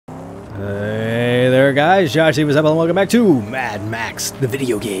Hey there guys, Josh Siwasepl and welcome back to Mad Max, the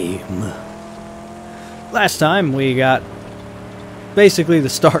video game. Last time we got basically the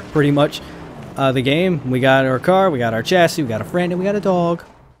start pretty much of the game. We got our car, we got our chassis, we got a friend, and we got a dog.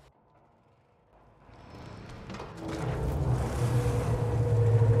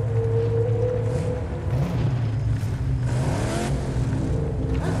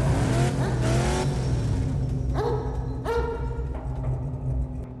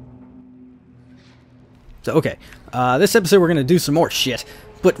 So, okay, this episode we're going to do some more shit.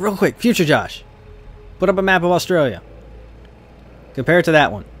 But real quick, future Josh, put up a map of Australia. Compare it to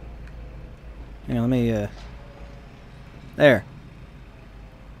that one. Hang on, let me, there.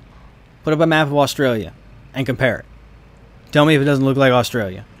 Put up a map of Australia and compare it. Tell me if it doesn't look like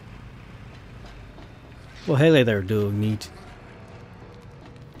Australia. Well, hey there, dude, neat.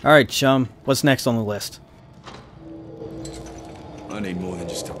 Alright, chum, what's next on the list? I need more than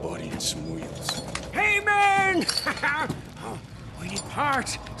just a body and some wheels. Hey, man! Oh, we need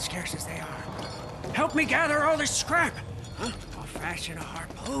parts, scarce as they are. Help me gather all this scrap. Huh? I'll fashion a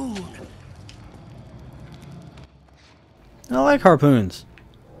harpoon. I like harpoons,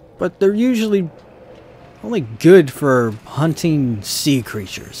 but they're usually only good for hunting sea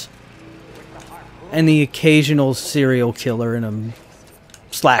creatures. And the occasional serial killer in a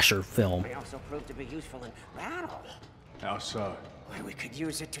slasher film. They also prove to be useful in battle. How so? Why, we could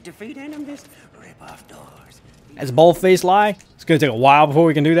use it to defeat enemies, rip off doors. As a bold-faced lie, it's going to take a while before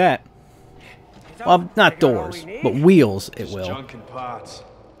we can do that. Well, not doors, but wheels it will. Junk and parts.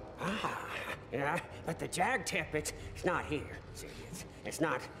 Ah, yeah, but the jag tip, it's not here. See, it's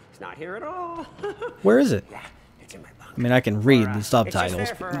not here at all. Where is it? Yeah, it's in my bunk. I mean, I can read the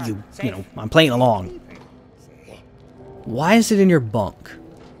subtitles, but you know, I'm playing along. Why is it in your bunk?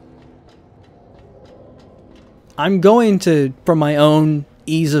 I'm going to, for my own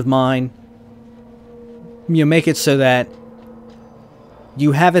ease of mind, you make it so that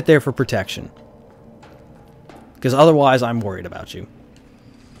you have it there for protection. Because otherwise, I'm worried about you.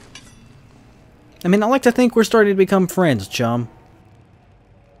 I mean, I like to think we're starting to become friends, chum.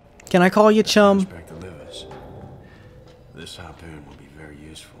 Can I call you chum? Respect the livers. This harpoon will be very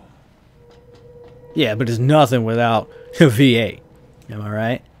useful. Yeah, but it's nothing without a V8. Am I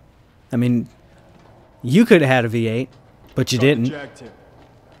right? I mean, you could have had a V8, but you didn't.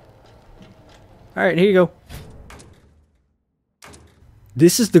 Alright, here you go.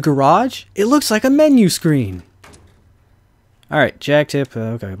 This is the garage? It looks like a menu screen. Alright, jack tip.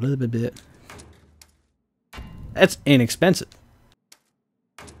 Okay, blah, blah, blah. That's inexpensive.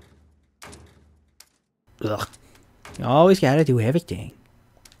 Ugh. You always gotta do everything.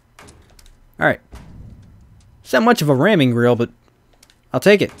 Alright. It's not much of a ramming grill, but I'll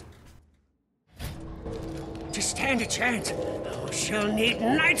take it. To stand a chance, she'll need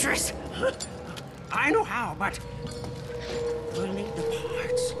nitrous. I know how, but we'll need the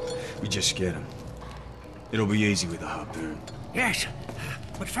parts. We just get them. It'll be easy with a harpoon. Yes,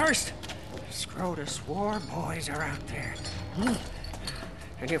 but first, Scrotus war boys are out there.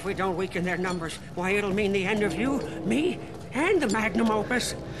 And if we don't weaken their numbers, why, it'll mean the end of you, me, and the magnum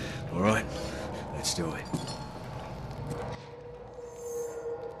opus. All right, let's do it.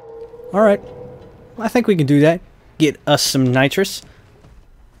 Alright. I think we can do that. Get us some nitrous.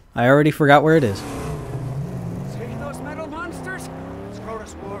 I already forgot where it is. See those metal monsters?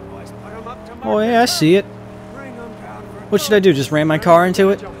 Scrotus war boys put them up to market. Oh yeah, I see it. Bring them down for What should I do? Just ram my car into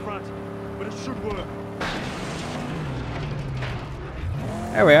it? But it should work.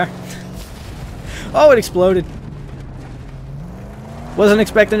 There we are. Oh, it exploded. Wasn't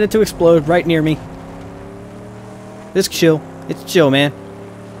expecting it to explode right near me. It's chill. It's chill, man.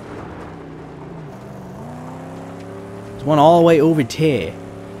 There's one all the way over there.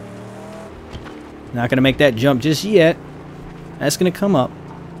 Not gonna make that jump just yet. That's gonna come up.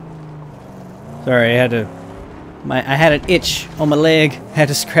 Sorry, I had an itch on my leg. Had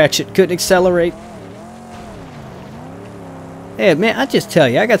to scratch it. Couldn't accelerate. Hey, man, I just tell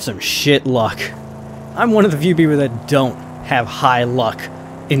you, I got some shit luck. I'm one of the few people that don't have high luck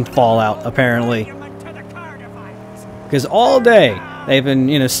in Fallout, apparently. Because all day, they've been,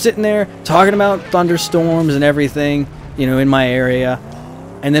 you know, sitting there talking about thunderstorms and everything, you know, in my area.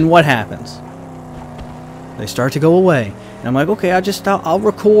 And then what happens? They start to go away. And I'm like, okay, I'll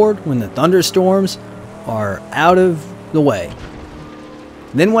record when the thunderstorms are out of the way.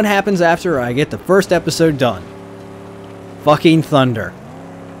 Then what happens after I get the first episode done? Fucking thunder.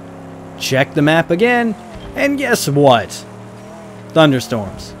 Check the map again, and guess what?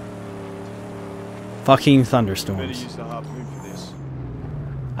 Thunderstorms. Fucking thunderstorms. Use the harpoon for this.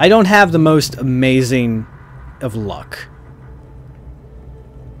 I don't have the most amazing of luck.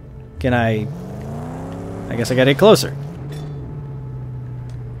 Can I guess I gotta get closer.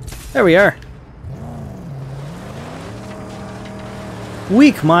 There we are.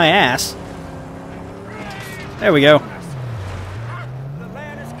 Weak my ass. There we go.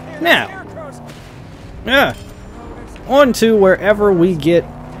 Now. Yeah. On to wherever we get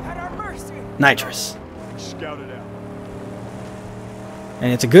nitrous.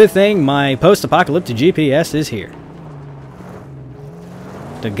 And it's a good thing my post-apocalyptic GPS is here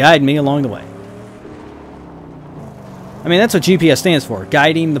to guide me along the way. I mean, that's what GPS stands for.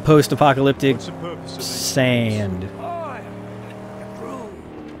 Guiding the post-apocalyptic sand.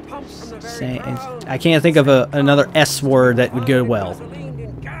 I can't think of another S word that would go well.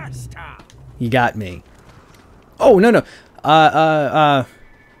 You got me. Oh, no.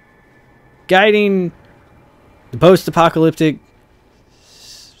 Guiding the post-apocalyptic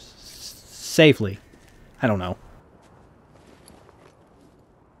safely. I don't know.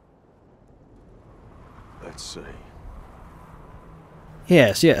 Let's see.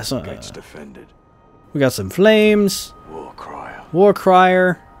 Yes. Gates defended. We got some flames. War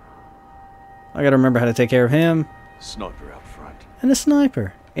crier. I gotta remember how to take care of him. Sniper out front. And the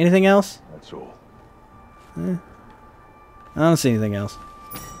sniper. Anything else? That's all. I don't see anything else.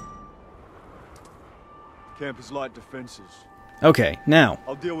 Camp is light defenses. Okay, now.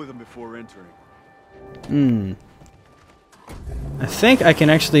 I'll deal with them before entering. I think I can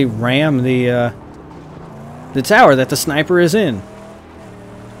actually ram the tower that the sniper is in.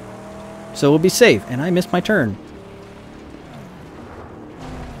 So we'll be safe. And I missed my turn.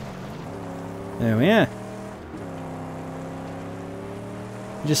 There we are.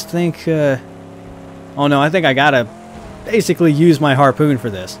 Just think, oh no, I think I gotta basically use my harpoon for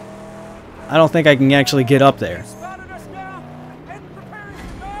this. I don't think I can actually get up there.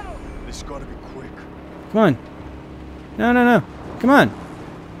 This gotta be quick. Come on. No. Come on.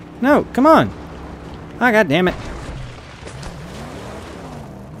 No, come on. Ah, god damn it.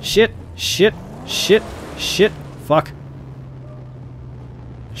 Shit. Fuck.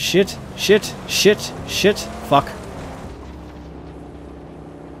 Shit. Fuck.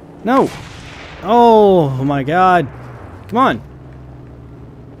 No. Oh my god. Come on.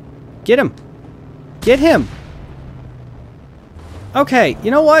 Get him. Get him. Okay,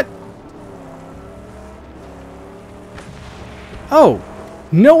 you know what? Oh,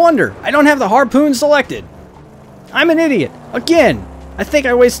 no wonder. I don't have the harpoon selected. I'm an idiot. Again. I think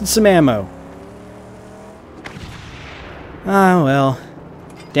I wasted some ammo. Ah, well.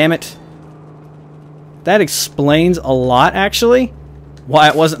 Damn it. That explains a lot, actually. Why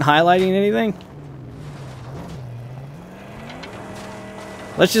it wasn't highlighting anything.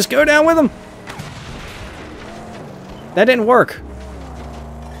 Let's just go down with them. That didn't work.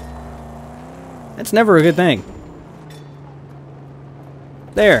 That's never a good thing.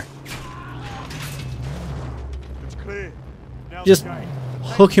 There. It's clear. Now Just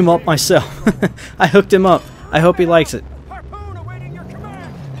hook him up myself. I hooked him up. I hope he likes it.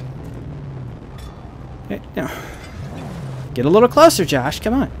 Okay, now. Get a little closer, Josh.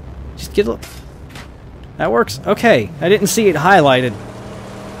 Come on. Just get a little... That works. Okay. I didn't see it highlighted.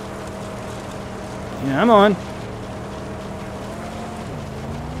 Yeah, I'm on.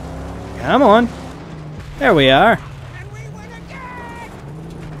 Come on. There we are.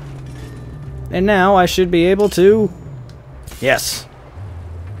 And now I should be able to... Yes.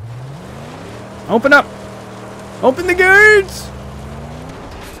 Open up! Open the gates!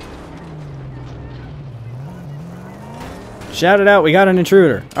 Shout it out, we got an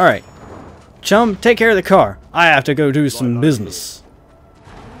intruder. Alright. Chum, take care of the car. I have to go do some business.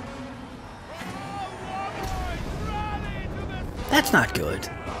 That's not good.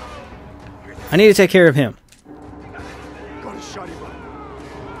 I need to take care of him.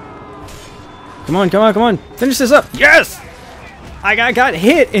 Come on. Finish this up. Yes! I got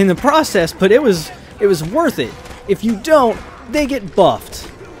hit in the process, but it was worth it. If you don't, they get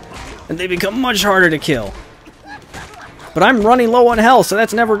buffed. And they become much harder to kill. But I'm running low on health, so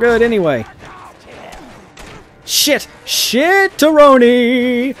that's never good anyway. Shit-teroni!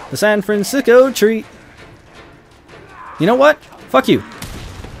 The San Francisco treat. You know what? Fuck you.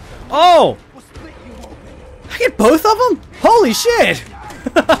 Oh! I get both of them? Holy shit!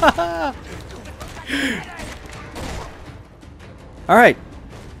 Alright.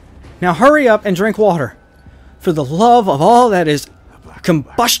 Now hurry up and drink water. For the love of all that is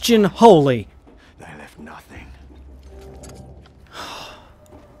combustion holy. They left nothing.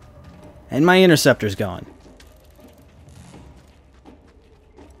 And my interceptor's gone.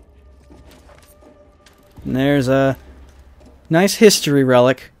 And there's a nice history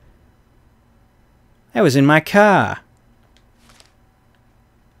relic. That was in my car.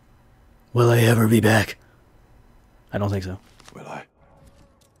 Will I ever be back? I don't think so. Will I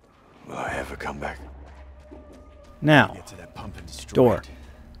ever come back? Now, Get to that pump and destroy door. it.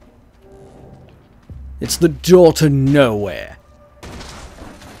 It's the door to nowhere.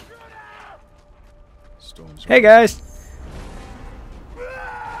 Storm's Hey guys!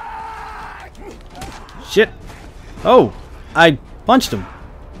 Shit! Oh! I punched him.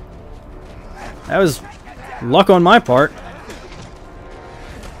 That was luck on my part.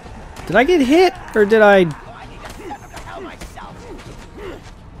 Did I get hit? Or did I...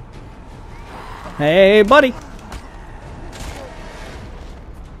 Hey, buddy!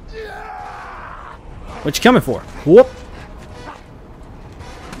 What you coming for? Whoop!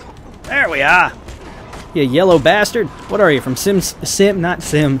 There we are! You yellow bastard! What are you, from Sin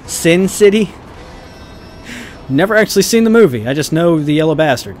City? Never actually seen the movie, I just know the yellow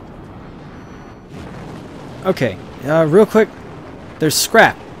bastard. Okay, real quick, there's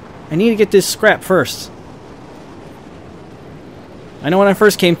scrap. I need to get this scrap first. I know when I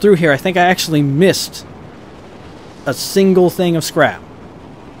first came through here, I think I actually missed a single thing of scrap.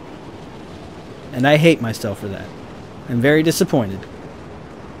 And I hate myself for that. I'm very disappointed.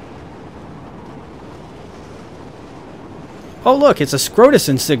 Oh look, it's a Scrotus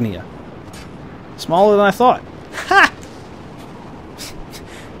insignia. Smaller than I thought. Ha!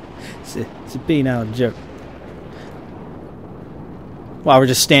 It's a B now, a joke. While we're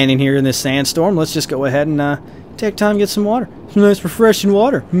just standing here in this sandstorm, let's just go ahead and take time to get some water. Some nice refreshing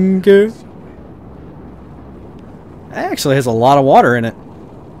water. Okay. It actually has a lot of water in it.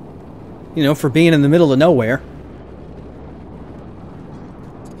 You know, for being in the middle of nowhere.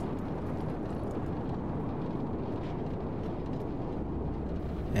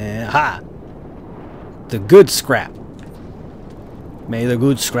 And ha! The good scrap. May the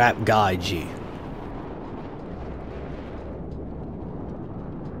good scrap guide ye.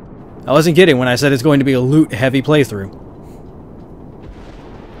 I wasn't kidding when I said it's going to be a loot-heavy playthrough.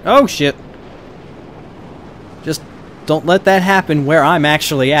 Oh, shit. Just don't let that happen where I'm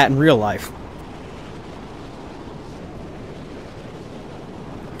actually at in real life.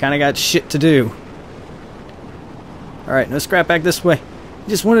 Kinda got shit to do. Alright, no scrap back this way.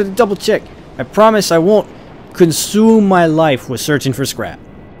 Just wanted to double check. I promise I won't consume my life with searching for scrap.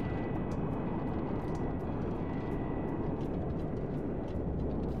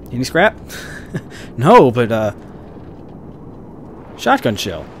 Any scrap? No, but shotgun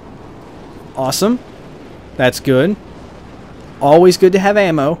shell. Awesome. That's good. Always good to have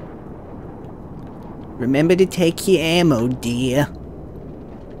ammo. Remember to take your ammo, dear.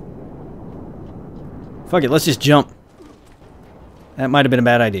 Fuck it, let's just jump. That might have been a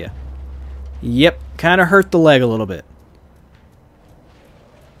bad idea. Yep, kind of hurt the leg a little bit.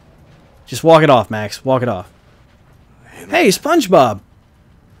 Just walk it off, Max. Walk it off. Hey, SpongeBob!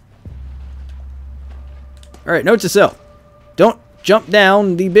 Alright, note to self. Don't jump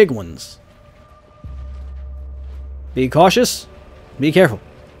down the big ones. Be cautious. Be careful.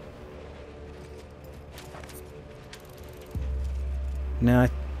 Now, I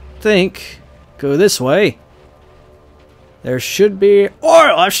think... Go this way. There should be...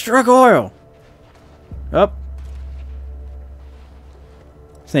 Oil! I've struck oil! Up.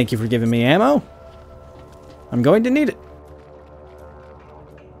 Thank you for giving me ammo. I'm going to need it.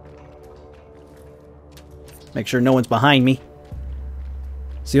 Make sure no one's behind me.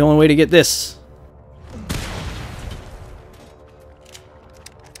 It's the only way to get this.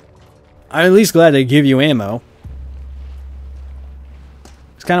 I'm at least glad they give you ammo.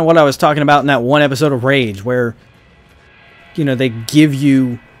 It's kind of what I was talking about in that one episode of Rage, where, you know, they give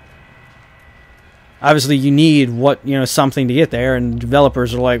you... Obviously, you need something to get there, and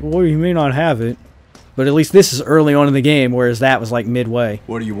developers are like, well, you may not have it. But at least this is early on in the game, whereas that was like midway.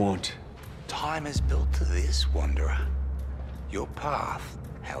 What do you want? Time is built to this, Wanderer. Your path,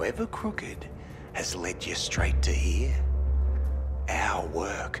 however crooked, has led you straight to here. Our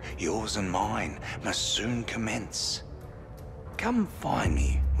work, yours and mine, must soon commence. Come find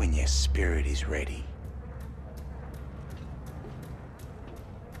me when your spirit is ready.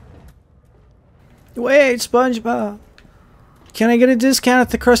 Wait, SpongeBob. Can I get a discount at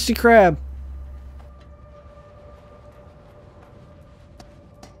the Krusty Krab?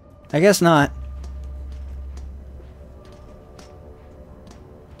 I guess not.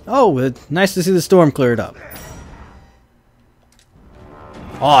 Oh, nice to see the storm cleared up.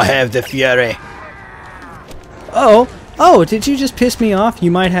 I have the fury. Uh-oh. Oh, did you just piss me off?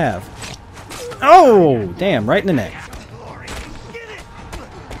 You might have. Oh, damn, right in the neck.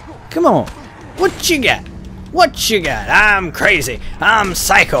 Come on. What you got? What you got? I'm crazy. I'm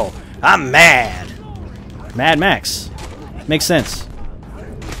psycho. I'm mad. Mad Max. Makes sense.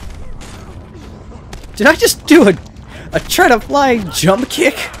 Did I just do a try to fly jump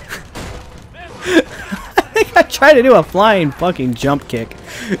kick? I think I tried to do a flying fucking jump kick.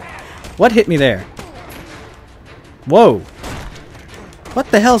 What hit me there? Whoa. What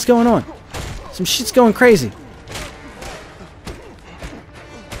the hell's going on? Some shit's going crazy.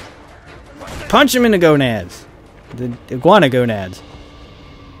 Punch him in the gonads. The iguana gonads.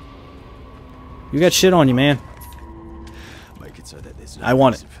 You got shit on you, man. Make it so that there's no I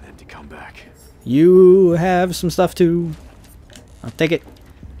want it. reason for them to come back. You have some stuff too. I'll take it.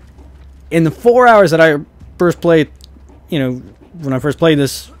 In the 4 hours that I first played, you know, when I first played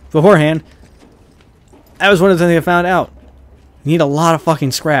this beforehand, that was one of the things I found out. You need a lot of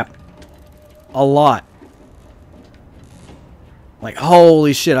fucking scrap. A lot. Like,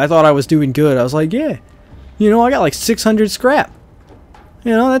 holy shit, I thought I was doing good. I was like, yeah, you know, I got like 600 scrap.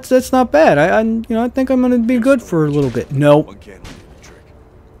 You know, that's not bad. I think I'm gonna be good for a little bit. Nope. One can do the trick.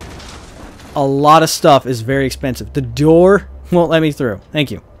 A lot of stuff is very expensive. The door won't let me through. Thank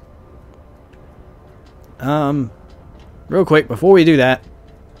you. Real quick, before we do that.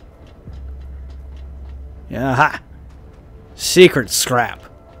 Yeah, ha! Secret scrap.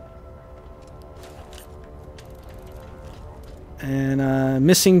 And,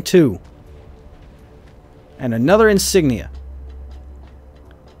 missing 2. And another insignia.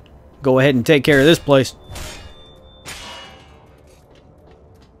 Go ahead and take care of this place.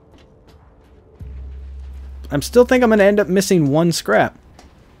 I still think I'm going to end up missing 1 scrap.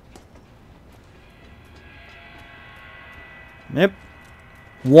 Yep.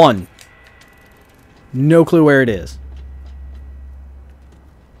 1. No clue where it is.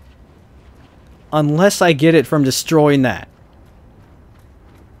 Unless I get it from destroying that.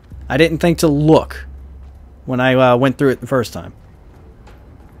 I didn't think to look when I went through it the first time.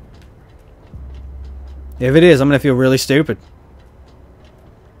 If it is, I'm going to feel really stupid.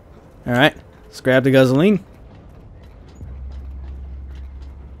 Alright, let's grab the gasoline.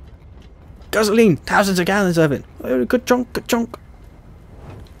 Gasoline! Thousands of gallons of it! Good chunk, good chunk.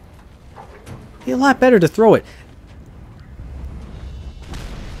 Be a lot better to throw it.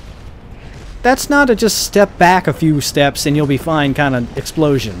 That's not a just step back a few steps and you'll be fine kind of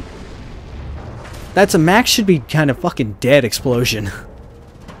explosion. That's a max should be kind of fucking dead explosion.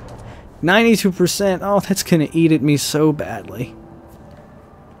 92%. Oh, that's gonna eat at me so badly.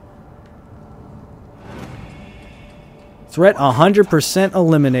 Threat 100%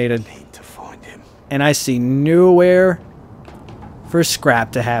 eliminated. Need to find him. And I see nowhere for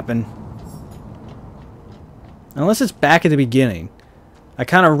scrap to happen. Unless it's back at the beginning. I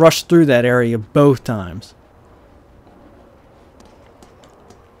kind of rushed through that area both times.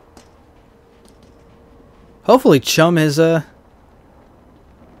 Hopefully Chum has, any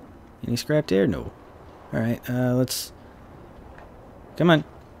scrap there? No. Alright, let's... Come on.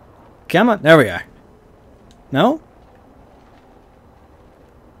 Come on. There we are. No?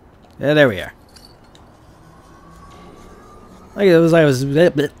 Yeah, there we are. Like it was,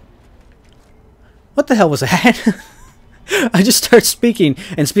 what the hell was that? I just start speaking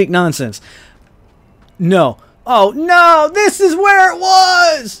and speak nonsense. No. Oh, no! This is where it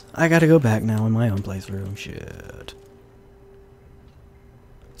was! I gotta go back now in my own playthrough. Shit.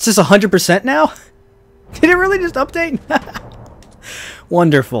 Is this 100% now? Did it really just update?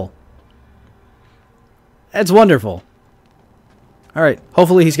 Wonderful. That's wonderful. Alright,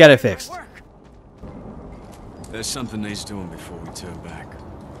 hopefully he's got it fixed. There's something needs doing before we turn back.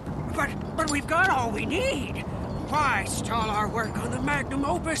 But we've got all we need. Why stall our work on the magnum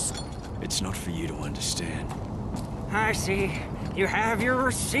opus? It's not for you to understand. I see. You have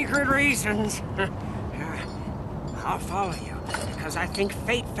your secret reasons. I'll follow you, because I think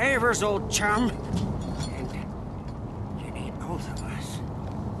fate favors old Chum. And you need both of us.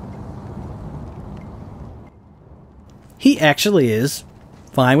 He actually is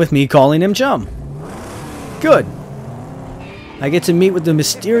fine with me calling him Chum. Good. I get to meet with the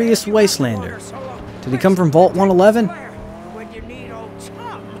mysterious Wastelander. Did he come from Vault 111?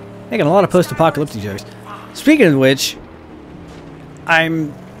 Making a lot of post-apocalyptic jokes. Speaking of which,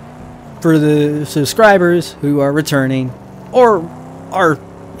 I'm, for the subscribers who are returning, or are,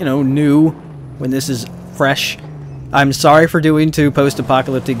 you know, new when this is fresh, I'm sorry for doing 2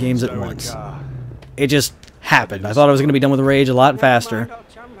 post-apocalyptic games at once. It just happened. I thought I was going to be done with Rage a lot faster,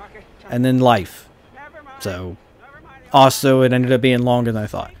 and then life. So, also it ended up being longer than I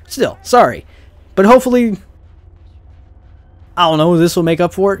thought. Still, sorry. But hopefully, I don't know, this will make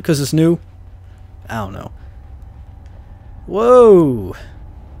up for it because it's new. I don't know. Whoa.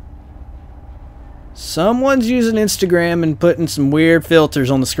 Someone's using Instagram and putting some weird filters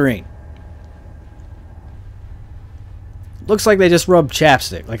on the screen. Looks like they just rubbed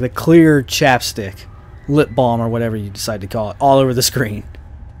chapstick, like the clear chapstick, lip balm or whatever you decide to call it all over the screen.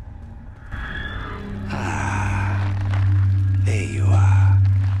 There you are.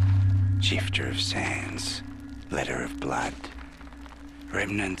 Shifter of sands, letter of blood,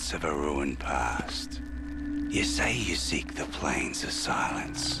 remnants of a ruined past. You say you seek the plains of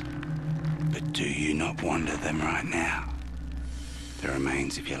silence, but do you not wander them right now? The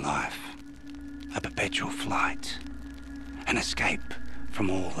remains of your life, a perpetual flight, an escape from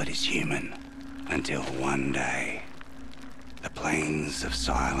all that is human, until one day, the plains of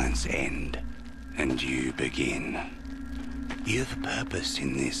silence end, and you begin. You've a purpose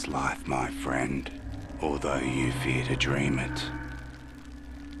in this life, my friend, although you fear to dream it.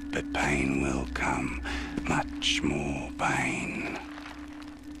 But pain will come, much more pain,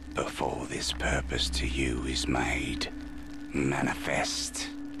 before this purpose to you is made manifest.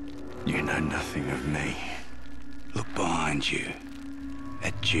 You know nothing of me. Look behind you,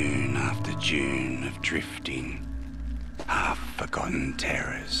 at dune after dune of drifting, half-forgotten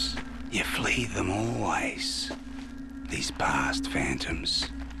terrors. You flee them always, these past phantoms,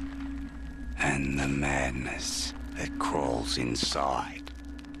 and the madness that crawls inside.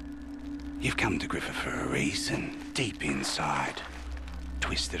 You've come to Griffa for a reason, deep inside.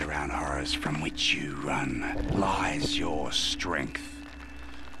 Twisted around horrors from which you run lies your strength.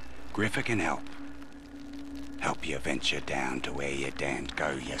 Griffa can help. Help you venture down to where you daren't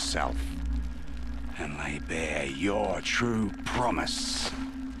go yourself, and lay bare your true promise.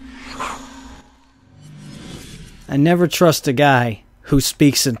 I never trust a guy who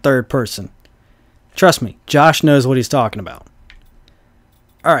speaks in third person. Trust me, Josh knows what he's talking about.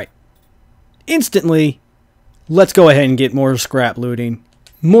 Alright. Instantly, let's go ahead and get more scrap looting,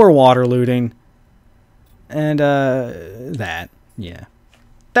 more water looting, and that. Yeah.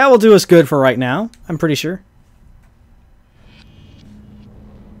 That will do us good for right now, I'm pretty sure.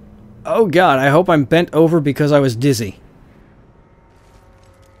 Oh god, I hope I'm bent over because I was dizzy.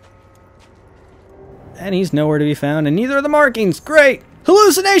 And he's nowhere to be found, and neither are the markings. Great!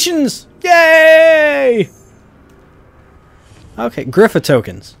 Hallucinations! Yay! Okay, Griffa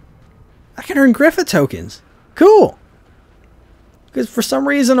tokens. I can earn Griffa tokens. Cool! Because for some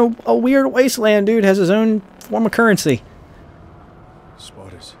reason, a weird wasteland dude has his own form of currency.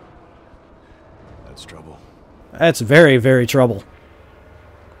 Spotters. That's trouble. That's very, very trouble.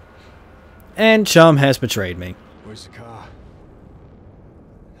 And Chum has betrayed me. Where's the car?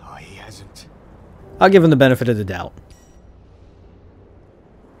 Oh, he hasn't. I'll give him the benefit of the doubt.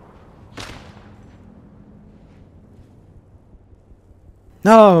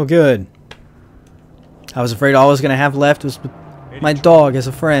 Oh, good. I was afraid all I was going to have left was my dog as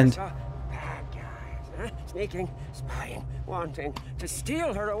a friend. Bad guys, huh? Sneaking, spying, wanting to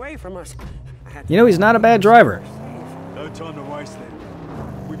steal her away from us. You know, he's not a bad driver. No time to waste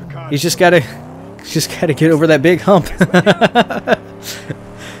then. We've a car. He's just gotta get over that big hump.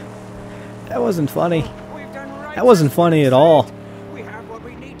 That wasn't funny. That wasn't funny at all. We have what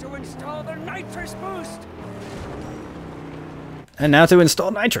we need to install the nitrous boost. And now to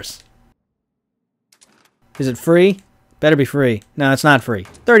install nitrous. Is it free? Better be free. No, it's not free.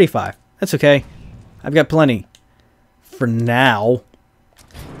 35. That's okay. I've got plenty. For now.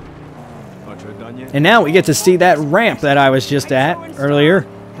 And now we get to see that ramp that I was just at earlier.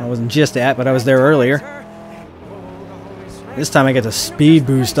 I wasn't just at, but I was there earlier. This time I get the speed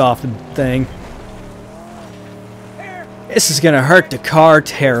boost off the thing. This is gonna hurt the car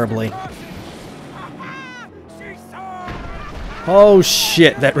terribly. Oh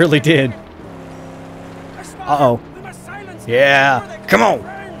shit, that really did. Uh-oh. Yeah, come on.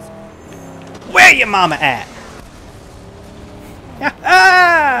 Where your mama at?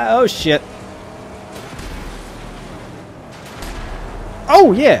 Ah! Oh shit.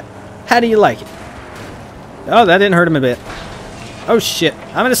 Oh yeah. How do you like it? Oh, that didn't hurt him a bit. Oh shit.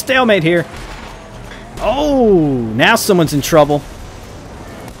 I'm in a stalemate here. Oh, now someone's in trouble.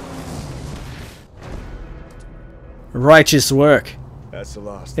 Righteous work. That's the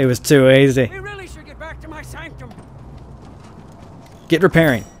last. It was too easy. We really should get back to my sanctum. Get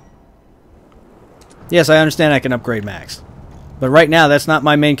repairing. Yes, I understand I can upgrade Max. But right now, that's not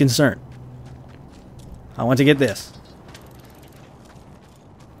my main concern. I want to get this.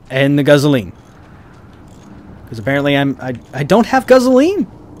 And the gasoline. Because apparently I don't have gasoline.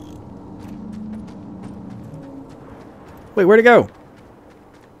 Wait, where'd it go?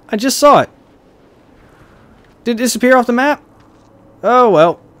 I just saw it. Did it disappear off the map? Oh,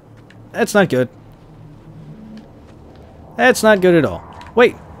 well. That's not good. That's not good at all.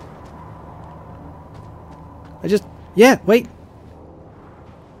 Wait. Yeah, wait.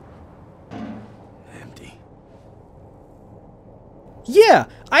 Empty. Yeah,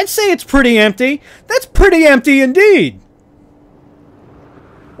 I'd say it's pretty empty. That's pretty empty indeed.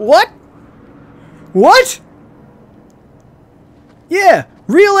 What? What? Yeah,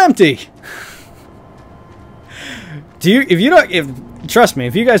 real empty. Trust me,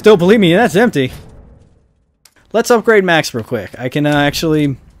 if you guys don't believe me, that's empty. Let's upgrade Max real quick. I can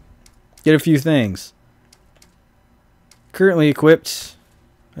actually get a few things. Currently equipped.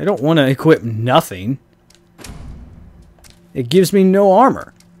 I don't want to equip nothing. It gives me no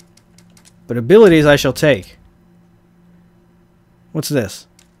armor. But abilities I shall take. What's this?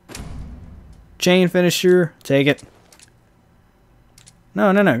 Chain finisher. Take it.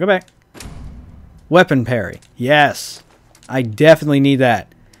 No, go back. Weapon parry. Yes. I definitely need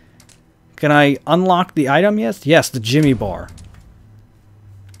that. Can I unlock the item? Yes, the Jimmy bar.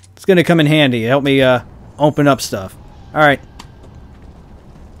 It's going to come in handy. Help me open up stuff. Alright.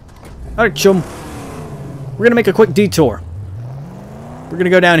 Alright, chum. We're going to make a quick detour. We're going to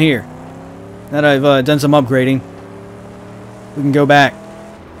go down here. Now that I've done some upgrading, we can go back.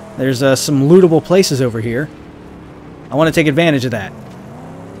 There's some lootable places over here. I want to take advantage of that.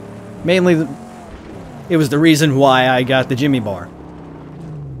 Mainly, it was the reason why I got the Jimmy bar.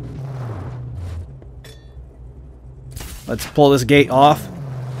 Let's pull this gate off.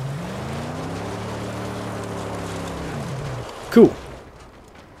 Cool.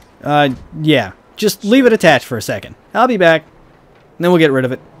 Yeah. Just leave it attached for a second. I'll be back. And then we'll get rid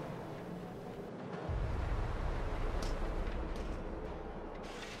of it.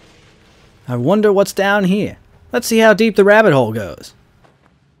 I wonder what's down here. Let's see how deep the rabbit hole goes.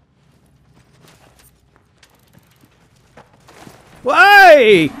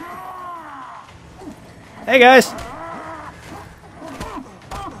 Why? Hey guys.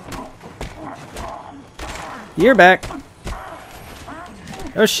 You're back.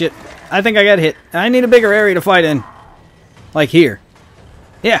 Oh shit. I think I got hit. I need a bigger area to fight in. Like here.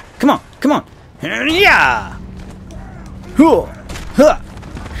 Yeah, come on, come on. Yeah.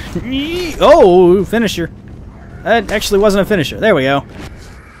 Oh, finisher. That actually wasn't a finisher. There we go.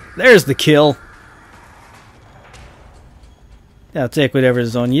 There's the kill. I'll take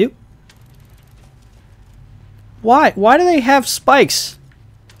whatever's on you. Why? Why do they have spikes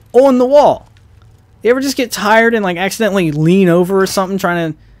on the wall? You ever just get tired and like accidentally lean over or something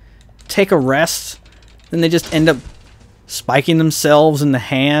trying to take a rest? Then they just end up spiking themselves in the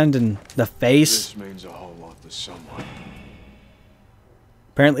hand and the face. This means a whole lot to someone.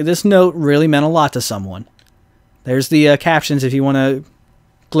 Apparently this note really meant a lot to someone. There's the captions if you want to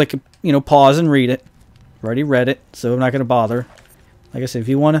click, pause and read it. I've already read it, so I'm not going to bother. Like I said, if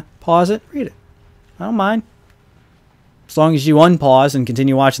you want to pause it, read it. I don't mind. As long as you unpause and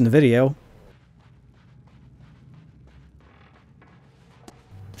continue watching the video.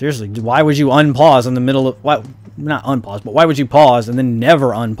 Seriously, why would you unpause in the middle of... Why, not unpause, but why would you pause and then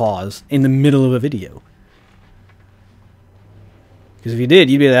never unpause in the middle of a video? Because if you did,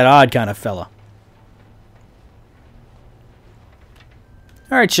 you'd be that odd kind of fella.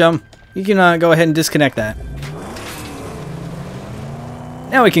 Alright, chum. You can go ahead and disconnect that.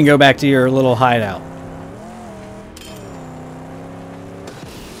 Now we can go back to your little hideout.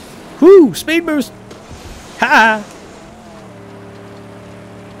 Whoo! Speed boost! Ha!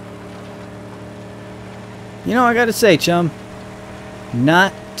 You know, I gotta say, chum,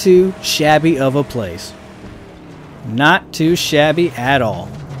 not too shabby of a place. Not too shabby at all.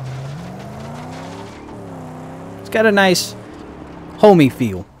 It's got a nice homey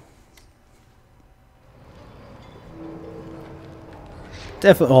feel.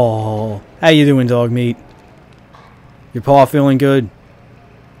 Definitely. Oh, how you doing, dog meat? Your paw feeling good?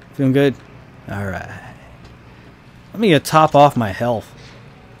 Feeling good? All right. Let me top off my health,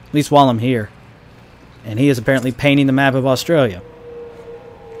 at least while I'm here. And he is apparently painting the map of Australia.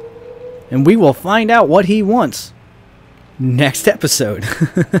 And we will find out what he wants next episode.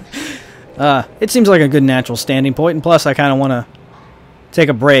 It seems like a good natural standing point, and plus I kind of want to take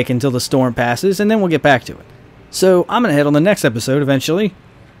a break until the storm passes, and then we'll get back to it. So I'm going to head on the next episode eventually,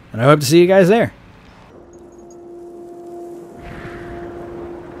 and I hope to see you guys there.